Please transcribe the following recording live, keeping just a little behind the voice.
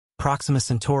Proxima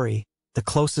Centauri, the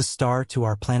closest star to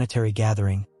our planetary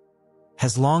gathering,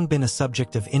 has long been a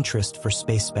subject of interest for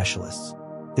space specialists.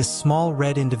 This small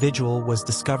red individual was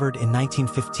discovered in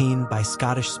 1915 by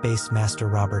Scottish space master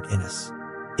Robert Innes.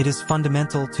 It is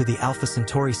fundamental to the Alpha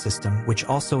Centauri system, which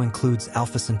also includes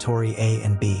Alpha Centauri A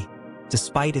and B.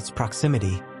 Despite its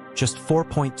proximity, just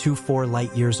 4.24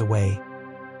 light-years away,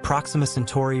 Proxima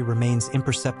Centauri remains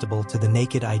imperceptible to the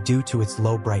naked eye due to its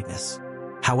low brightness.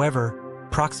 However,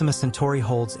 Proxima Centauri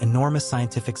holds enormous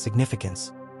scientific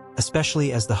significance,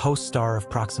 especially as the host star of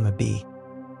Proxima b,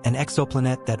 an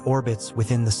exoplanet that orbits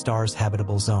within the star's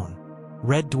habitable zone.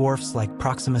 Red dwarfs like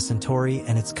Proxima Centauri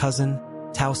and its cousin,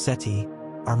 Tau Ceti,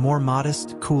 are more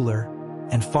modest, cooler,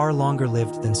 and far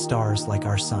longer-lived than stars like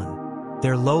our Sun.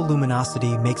 Their low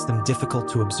luminosity makes them difficult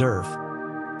to observe,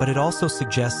 but it also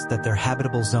suggests that their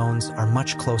habitable zones are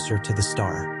much closer to the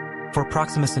star. For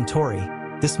Proxima Centauri,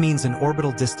 this means an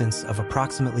orbital distance of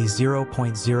approximately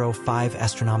 0.05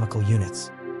 astronomical units,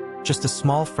 just a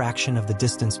small fraction of the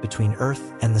distance between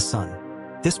Earth and the Sun.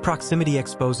 This proximity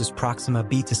exposes Proxima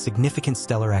b to significant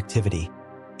stellar activity,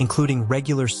 including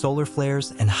regular solar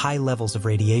flares and high levels of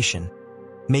radiation,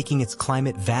 making its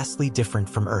climate vastly different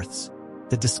from Earth's.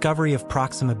 The discovery of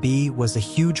Proxima b was a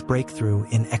huge breakthrough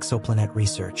in exoplanet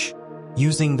research.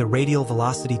 Using the radial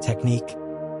velocity technique,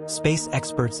 space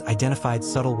experts identified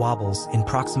subtle wobbles in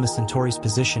Proxima Centauri's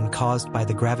position caused by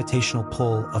the gravitational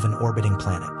pull of an orbiting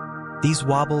planet. These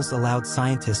wobbles allowed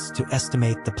scientists to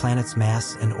estimate the planet's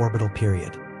mass and orbital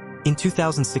period. In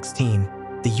 2016,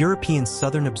 the European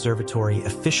Southern Observatory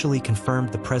officially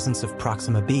confirmed the presence of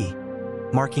Proxima b,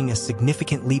 marking a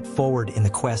significant leap forward in the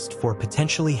quest for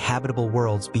potentially habitable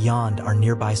worlds beyond our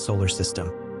nearby solar system.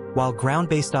 While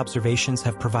ground-based observations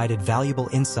have provided valuable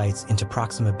insights into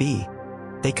Proxima b,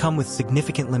 they come with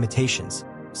significant limitations,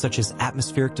 such as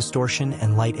atmospheric distortion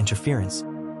and light interference,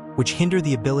 which hinder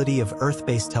the ability of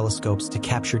Earth-based telescopes to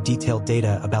capture detailed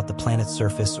data about the planet's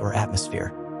surface or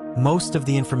atmosphere. Most of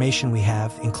the information we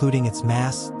have, including its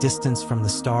mass, distance from the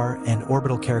star, and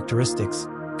orbital characteristics,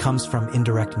 comes from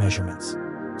indirect measurements.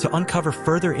 To uncover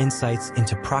further insights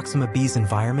into Proxima b's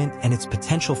environment and its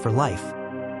potential for life,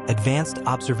 advanced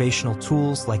observational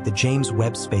tools like the James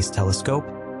Webb Space Telescope,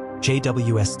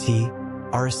 JWST,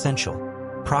 are essential.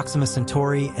 Proxima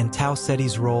Centauri and Tau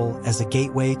Ceti's role as a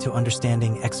gateway to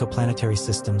understanding exoplanetary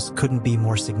systems couldn't be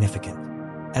more significant.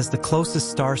 As the closest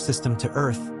star system to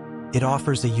Earth, it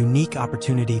offers a unique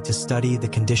opportunity to study the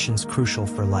conditions crucial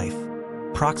for life.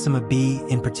 Proxima b,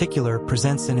 in particular,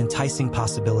 presents an enticing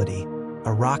possibility: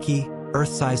 a rocky,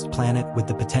 Earth-sized planet with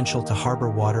the potential to harbor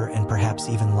water and perhaps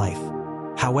even life.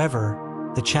 However,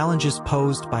 the challenges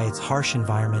posed by its harsh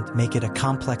environment make it a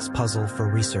complex puzzle for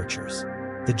researchers.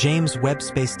 The James Webb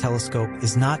Space Telescope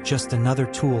is not just another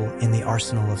tool in the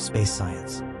arsenal of space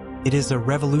science. It is a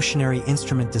revolutionary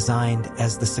instrument designed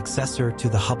as the successor to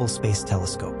the Hubble Space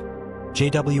Telescope.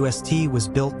 JWST was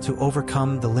built to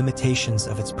overcome the limitations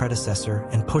of its predecessor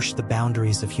and push the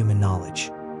boundaries of human knowledge.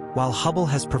 While Hubble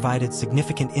has provided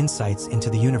significant insights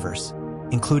into the universe,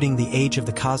 including the age of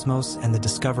the cosmos and the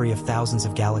discovery of thousands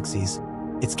of galaxies,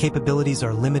 its capabilities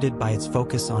are limited by its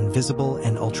focus on visible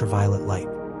and ultraviolet light.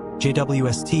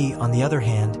 JWST, on the other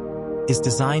hand, is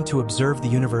designed to observe the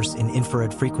universe in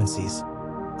infrared frequencies,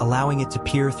 allowing it to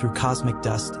peer through cosmic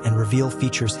dust and reveal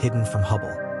features hidden from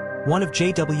Hubble. One of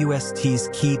JWST's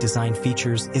key design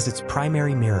features is its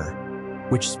primary mirror,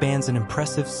 which spans an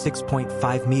impressive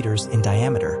 6.5 meters in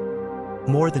diameter,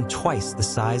 more than twice the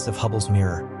size of Hubble's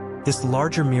mirror. This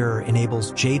larger mirror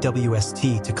enables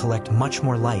JWST to collect much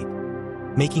more light,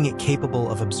 making it capable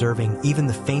of observing even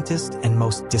the faintest and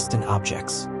most distant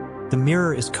objects. The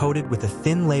mirror is coated with a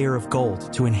thin layer of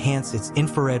gold to enhance its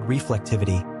infrared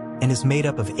reflectivity and is made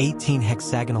up of 18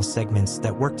 hexagonal segments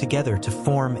that work together to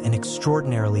form an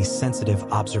extraordinarily sensitive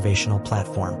observational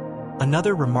platform.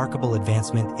 Another remarkable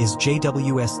advancement is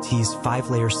JWST's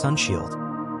 5-layer sunshield,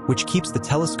 which keeps the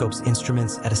telescope's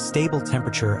instruments at a stable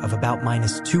temperature of about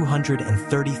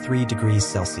 -233 degrees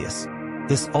Celsius.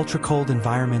 This ultra-cold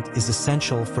environment is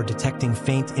essential for detecting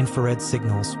faint infrared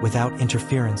signals without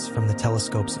interference from the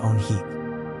telescope's own heat.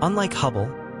 Unlike Hubble,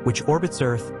 which orbits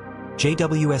Earth,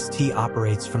 JWST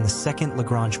operates from the second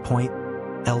Lagrange point,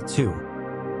 L2,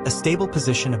 a stable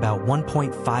position about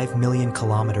 1.5 million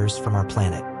kilometers from our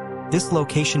planet. This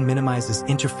location minimizes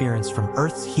interference from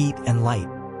Earth's heat and light,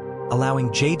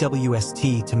 allowing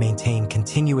JWST to maintain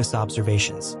continuous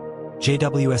observations.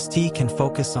 JWST can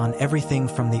focus on everything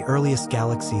from the earliest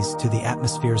galaxies to the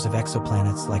atmospheres of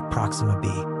exoplanets like Proxima b.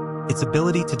 Its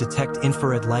ability to detect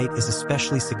infrared light is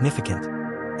especially significant,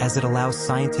 as it allows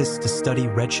scientists to study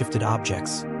redshifted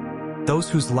objects, those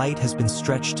whose light has been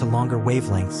stretched to longer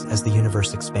wavelengths as the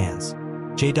universe expands.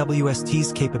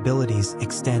 JWST's capabilities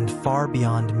extend far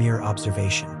beyond mere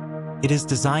observation. It is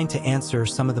designed to answer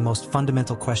some of the most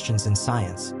fundamental questions in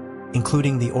science,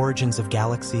 including the origins of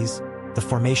galaxies, the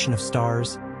formation of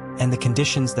stars, and the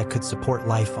conditions that could support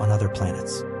life on other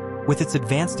planets. With its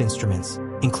advanced instruments,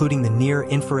 including the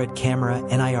near-infrared camera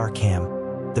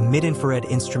NIR-CAM, the mid-infrared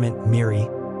instrument MIRI,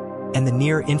 and the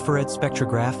near-infrared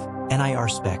spectrograph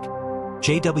NIR-SPEC,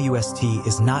 JWST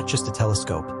is not just a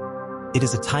telescope. It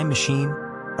is a time machine,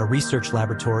 a research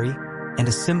laboratory, and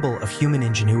a symbol of human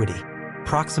ingenuity.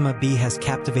 Proxima b has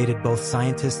captivated both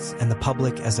scientists and the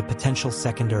public as a potential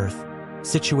second Earth,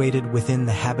 situated within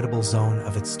the habitable zone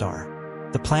of its star.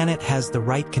 The planet has the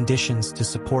right conditions to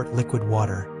support liquid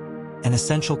water, an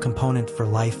essential component for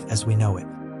life as we know it.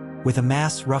 With a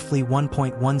mass roughly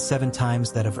 1.17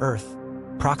 times that of Earth,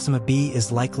 Proxima b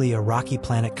is likely a rocky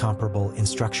planet comparable in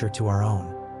structure to our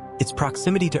own. Its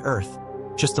proximity to Earth,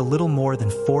 just a little more than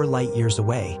 4 light-years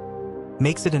away,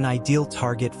 makes it an ideal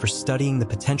target for studying the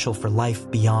potential for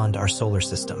life beyond our solar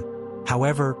system.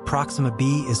 However, Proxima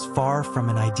b is far from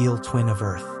an ideal twin of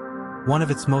Earth. One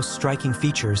of its most striking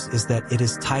features is that it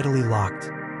is tidally locked,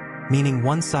 meaning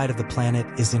one side of the planet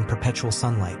is in perpetual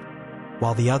sunlight,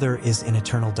 while the other is in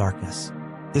eternal darkness.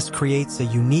 This creates a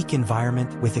unique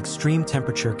environment with extreme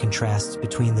temperature contrasts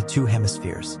between the two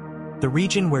hemispheres. The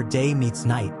region where day meets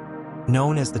night,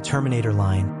 known as the Terminator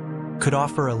line, could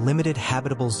offer a limited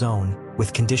habitable zone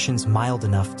with conditions mild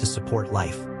enough to support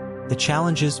life. The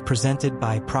challenges presented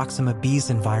by Proxima b's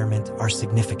environment are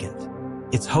significant.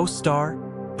 Its host star,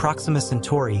 Proxima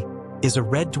Centauri, is a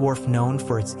red dwarf known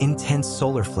for its intense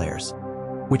solar flares,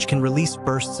 which can release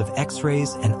bursts of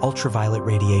X-rays and ultraviolet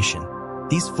radiation.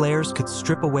 These flares could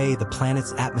strip away the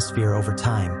planet's atmosphere over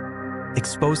time,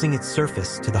 exposing its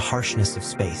surface to the harshness of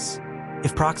space.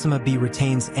 If Proxima b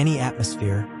retains any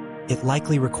atmosphere, it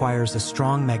likely requires a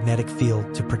strong magnetic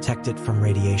field to protect it from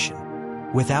radiation.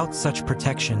 Without such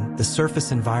protection, the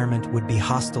surface environment would be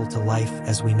hostile to life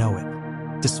as we know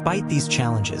it. Despite these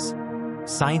challenges,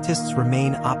 scientists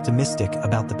remain optimistic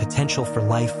about the potential for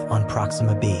life on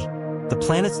Proxima b. The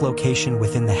planet's location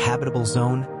within the habitable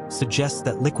zone suggests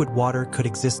that liquid water could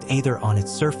exist either on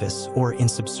its surface or in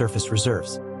subsurface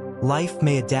reserves. Life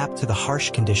may adapt to the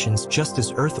harsh conditions just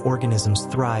as Earth organisms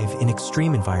thrive in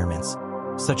extreme environments,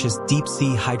 such as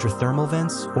deep-sea hydrothermal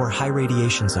vents or high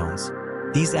radiation zones.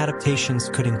 These adaptations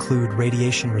could include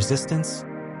radiation resistance,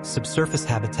 subsurface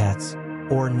habitats,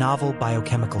 or novel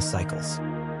biochemical cycles.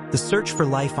 The search for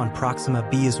life on Proxima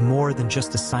b is more than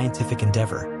just a scientific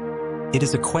endeavor. It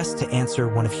is a quest to answer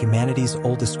one of humanity's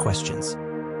oldest questions.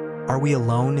 Are we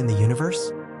alone in the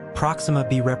universe? Proxima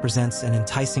b represents an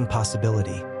enticing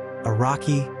possibility, a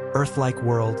rocky, Earth-like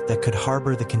world that could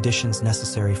harbor the conditions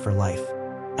necessary for life.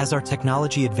 As our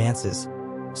technology advances,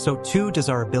 so too does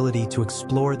our ability to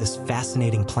explore this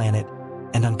fascinating planet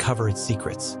and uncover its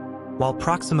secrets. While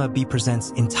Proxima b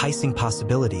presents enticing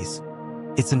possibilities,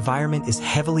 its environment is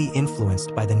heavily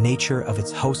influenced by the nature of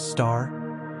its host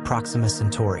star, Proxima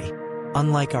Centauri.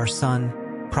 Unlike our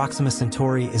Sun, Proxima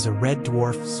Centauri is a red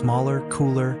dwarf, smaller,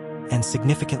 cooler, and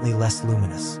significantly less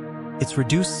luminous. Its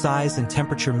reduced size and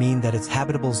temperature mean that its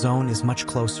habitable zone is much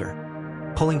closer,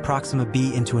 pulling Proxima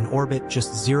b into an orbit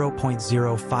just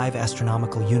 0.05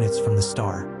 astronomical units from the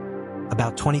star,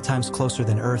 about 20 times closer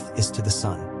than Earth is to the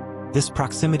Sun. This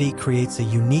proximity creates a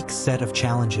unique set of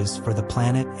challenges for the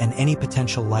planet and any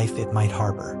potential life it might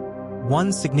harbor.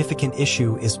 One significant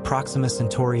issue is Proxima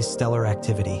Centauri's stellar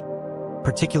activity,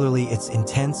 particularly its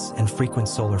intense and frequent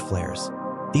solar flares.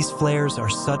 These flares are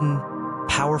sudden,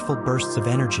 powerful bursts of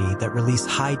energy that release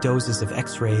high doses of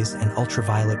X-rays and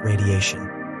ultraviolet radiation.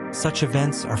 Such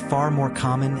events are far more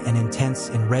common and intense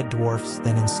in red dwarfs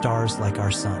than in stars like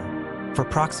our Sun. For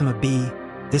Proxima b,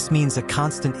 this means a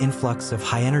constant influx of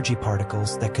high-energy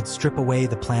particles that could strip away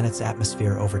the planet's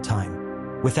atmosphere over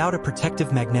time. Without a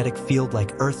protective magnetic field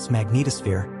like Earth's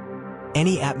magnetosphere,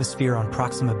 any atmosphere on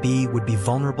Proxima b would be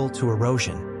vulnerable to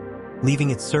erosion,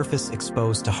 leaving its surface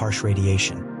exposed to harsh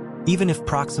radiation. Even if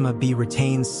Proxima b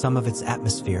retains some of its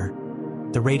atmosphere,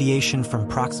 the radiation from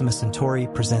Proxima Centauri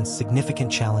presents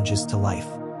significant challenges to life.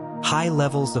 High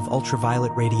levels of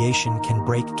ultraviolet radiation can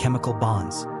break chemical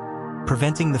bonds,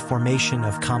 preventing the formation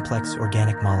of complex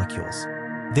organic molecules.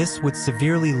 This would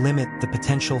severely limit the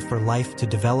potential for life to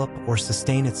develop or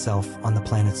sustain itself on the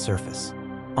planet's surface.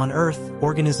 On Earth,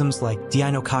 organisms like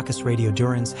Deinococcus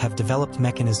radiodurans have developed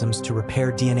mechanisms to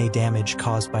repair DNA damage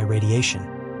caused by radiation,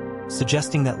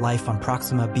 suggesting that life on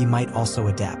Proxima b might also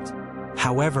adapt.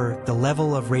 However, the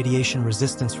level of radiation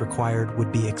resistance required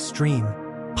would be extreme,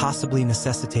 possibly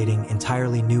necessitating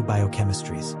entirely new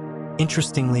biochemistries.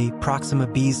 Interestingly, Proxima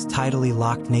B's tidally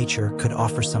locked nature could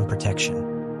offer some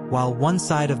protection. While one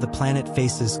side of the planet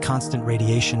faces constant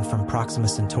radiation from Proxima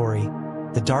Centauri,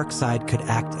 the dark side could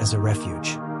act as a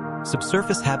refuge.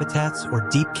 Subsurface habitats or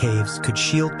deep caves could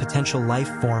shield potential life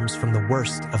forms from the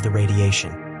worst of the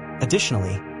radiation.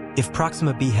 Additionally, if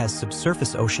Proxima B has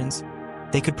subsurface oceans,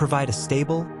 they could provide a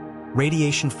stable,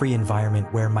 radiation-free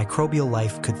environment where microbial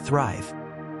life could thrive,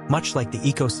 much like the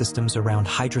ecosystems around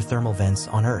hydrothermal vents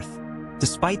on Earth.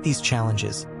 Despite these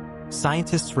challenges,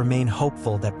 scientists remain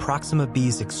hopeful that Proxima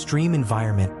B's extreme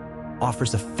environment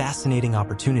offers a fascinating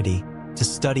opportunity to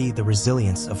study the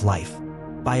resilience of life.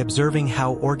 By observing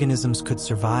how organisms could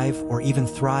survive or even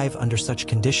thrive under such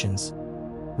conditions,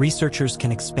 researchers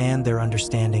can expand their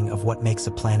understanding of what makes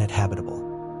a planet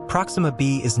habitable. Proxima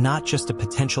B is not just a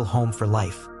potential home for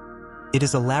life. It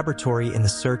is a laboratory in the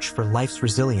search for life's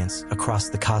resilience across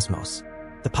the cosmos.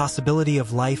 The possibility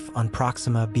of life on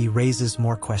Proxima B raises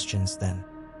more questions than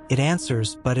it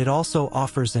answers, but it also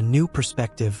offers a new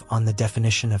perspective on the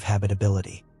definition of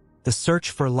habitability. The search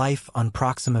for life on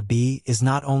Proxima B is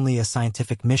not only a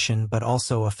scientific mission but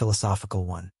also a philosophical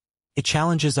one. It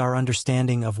challenges our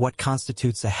understanding of what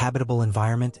constitutes a habitable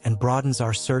environment and broadens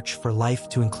our search for life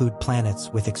to include planets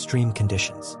with extreme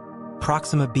conditions.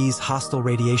 Proxima B's hostile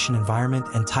radiation environment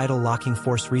and tidal locking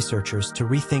force researchers to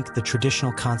rethink the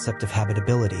traditional concept of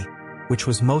habitability, which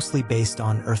was mostly based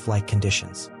on Earth-like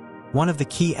conditions. One of the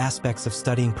key aspects of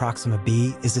studying Proxima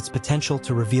B is its potential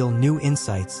to reveal new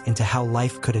insights into how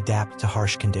life could adapt to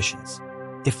harsh conditions.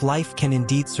 If life can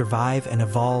indeed survive and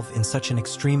evolve in such an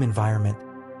extreme environment,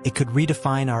 it could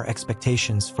redefine our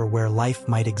expectations for where life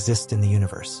might exist in the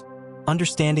universe.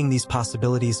 Understanding these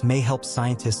possibilities may help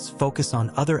scientists focus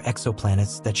on other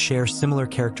exoplanets that share similar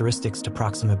characteristics to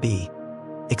Proxima B,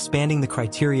 expanding the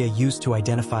criteria used to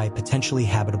identify potentially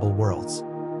habitable worlds.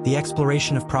 The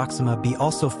exploration of Proxima B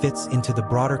also fits into the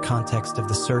broader context of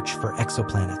the search for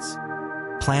exoplanets,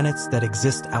 planets that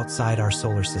exist outside our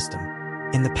solar system.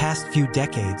 In the past few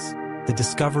decades, the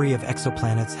discovery of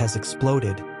exoplanets has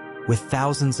exploded, with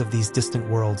thousands of these distant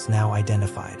worlds now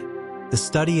identified. The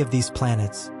study of these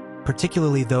planets,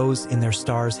 particularly those in their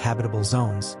stars' habitable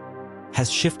zones, has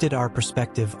shifted our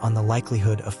perspective on the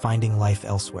likelihood of finding life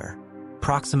elsewhere.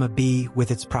 Proxima B,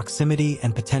 with its proximity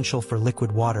and potential for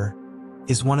liquid water,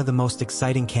 is one of the most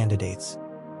exciting candidates,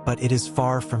 but it is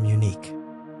far from unique.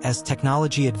 As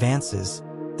technology advances,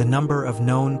 the number of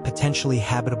known potentially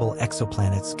habitable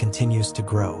exoplanets continues to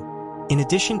grow. In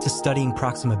addition to studying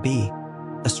Proxima B,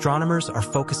 astronomers are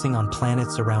focusing on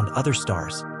planets around other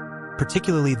stars,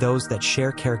 particularly those that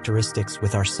share characteristics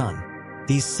with our Sun.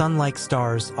 These Sun-like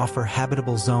stars offer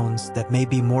habitable zones that may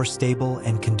be more stable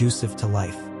and conducive to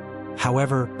life.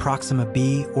 However, Proxima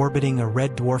B, orbiting a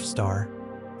red dwarf star,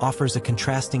 offers a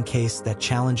contrasting case that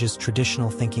challenges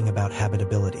traditional thinking about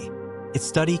habitability. Its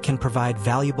study can provide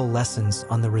valuable lessons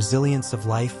on the resilience of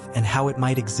life and how it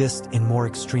might exist in more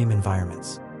extreme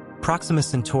environments. Proxima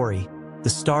Centauri, the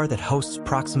star that hosts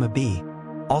Proxima B,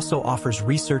 also offers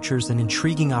researchers an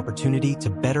intriguing opportunity to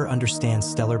better understand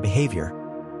stellar behavior,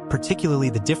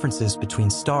 particularly the differences between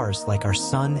stars like our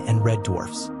Sun and red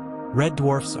dwarfs. Red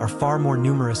dwarfs are far more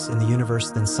numerous in the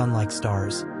universe than Sun-like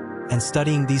stars, and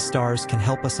studying these stars can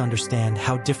help us understand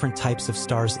how different types of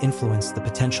stars influence the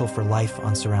potential for life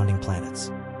on surrounding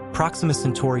planets. Proxima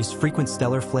Centauri's frequent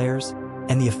stellar flares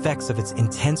and the effects of its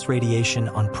intense radiation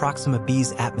on Proxima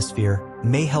B's atmosphere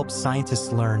may help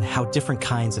scientists learn how different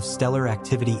kinds of stellar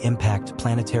activity impact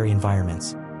planetary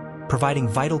environments, providing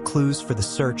vital clues for the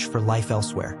search for life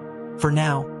elsewhere. For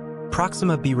now,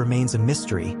 Proxima B remains a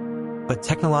mystery, but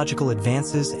technological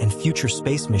advances and future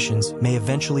space missions may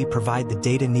eventually provide the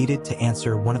data needed to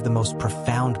answer one of the most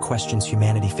profound questions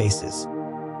humanity faces.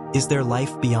 Is there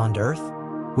life beyond Earth?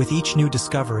 With each new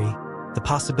discovery, the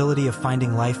possibility of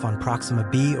finding life on Proxima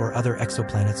B or other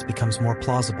exoplanets becomes more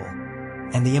plausible,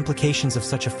 and the implications of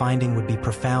such a finding would be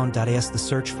profound. As the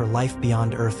search for life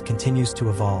beyond Earth continues to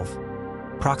evolve,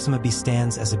 Proxima B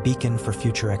stands as a beacon for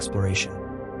future exploration.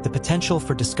 The potential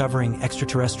for discovering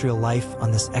extraterrestrial life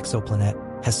on this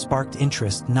exoplanet has sparked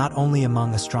interest not only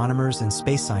among astronomers and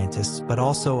space scientists but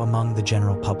also among the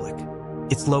general public.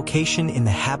 Its location in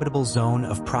the habitable zone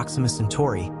of Proxima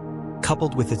Centauri,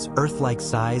 coupled with its Earth-like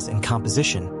size and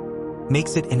composition,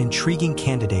 makes it an intriguing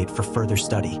candidate for further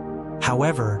study.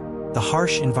 However, the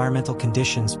harsh environmental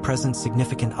conditions present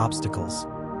significant obstacles,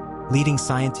 leading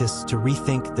scientists to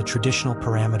rethink the traditional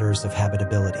parameters of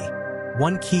habitability.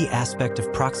 One key aspect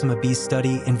of Proxima B's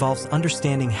study involves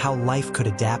understanding how life could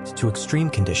adapt to extreme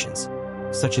conditions,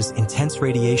 such as intense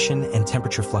radiation and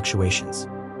temperature fluctuations.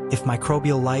 If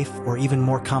microbial life or even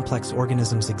more complex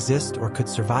organisms exist or could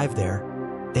survive there,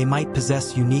 they might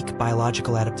possess unique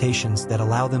biological adaptations that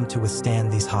allow them to withstand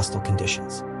these hostile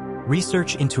conditions.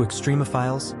 Research into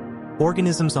extremophiles,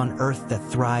 organisms on Earth that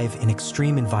thrive in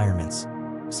extreme environments,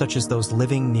 such as those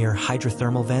living near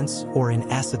hydrothermal vents or in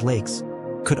acid lakes,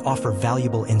 could offer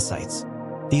valuable insights.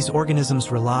 These organisms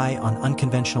rely on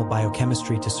unconventional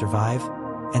biochemistry to survive,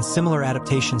 and similar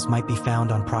adaptations might be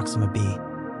found on Proxima b,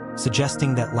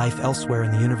 suggesting that life elsewhere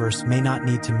in the universe may not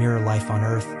need to mirror life on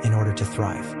Earth in order to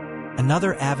thrive.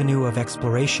 Another avenue of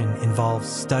exploration involves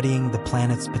studying the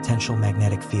planet's potential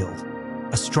magnetic field.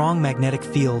 A strong magnetic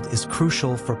field is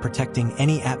crucial for protecting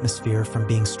any atmosphere from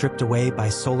being stripped away by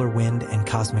solar wind and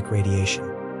cosmic radiation.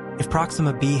 If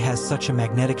Proxima b has such a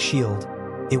magnetic shield,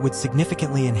 it would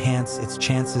significantly enhance its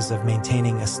chances of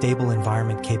maintaining a stable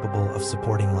environment capable of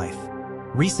supporting life.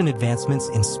 Recent advancements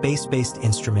in space-based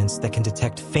instruments that can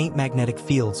detect faint magnetic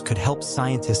fields could help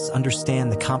scientists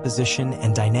understand the composition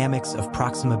and dynamics of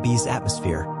Proxima b's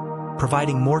atmosphere,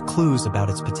 providing more clues about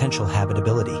its potential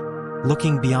habitability.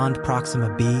 Looking beyond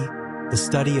Proxima b, the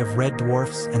study of red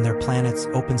dwarfs and their planets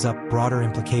opens up broader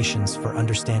implications for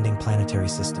understanding planetary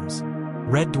systems.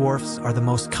 Red dwarfs are the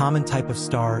most common type of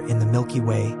star in the Milky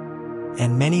Way,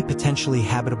 and many potentially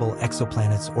habitable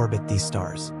exoplanets orbit these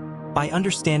stars. By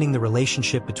understanding the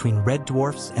relationship between red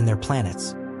dwarfs and their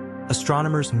planets,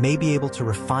 astronomers may be able to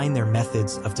refine their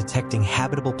methods of detecting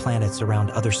habitable planets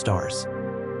around other stars,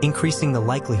 increasing the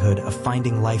likelihood of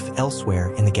finding life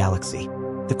elsewhere in the galaxy.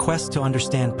 The quest to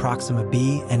understand Proxima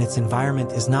b and its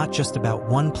environment is not just about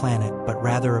one planet, but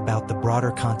rather about the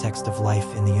broader context of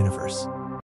life in the universe.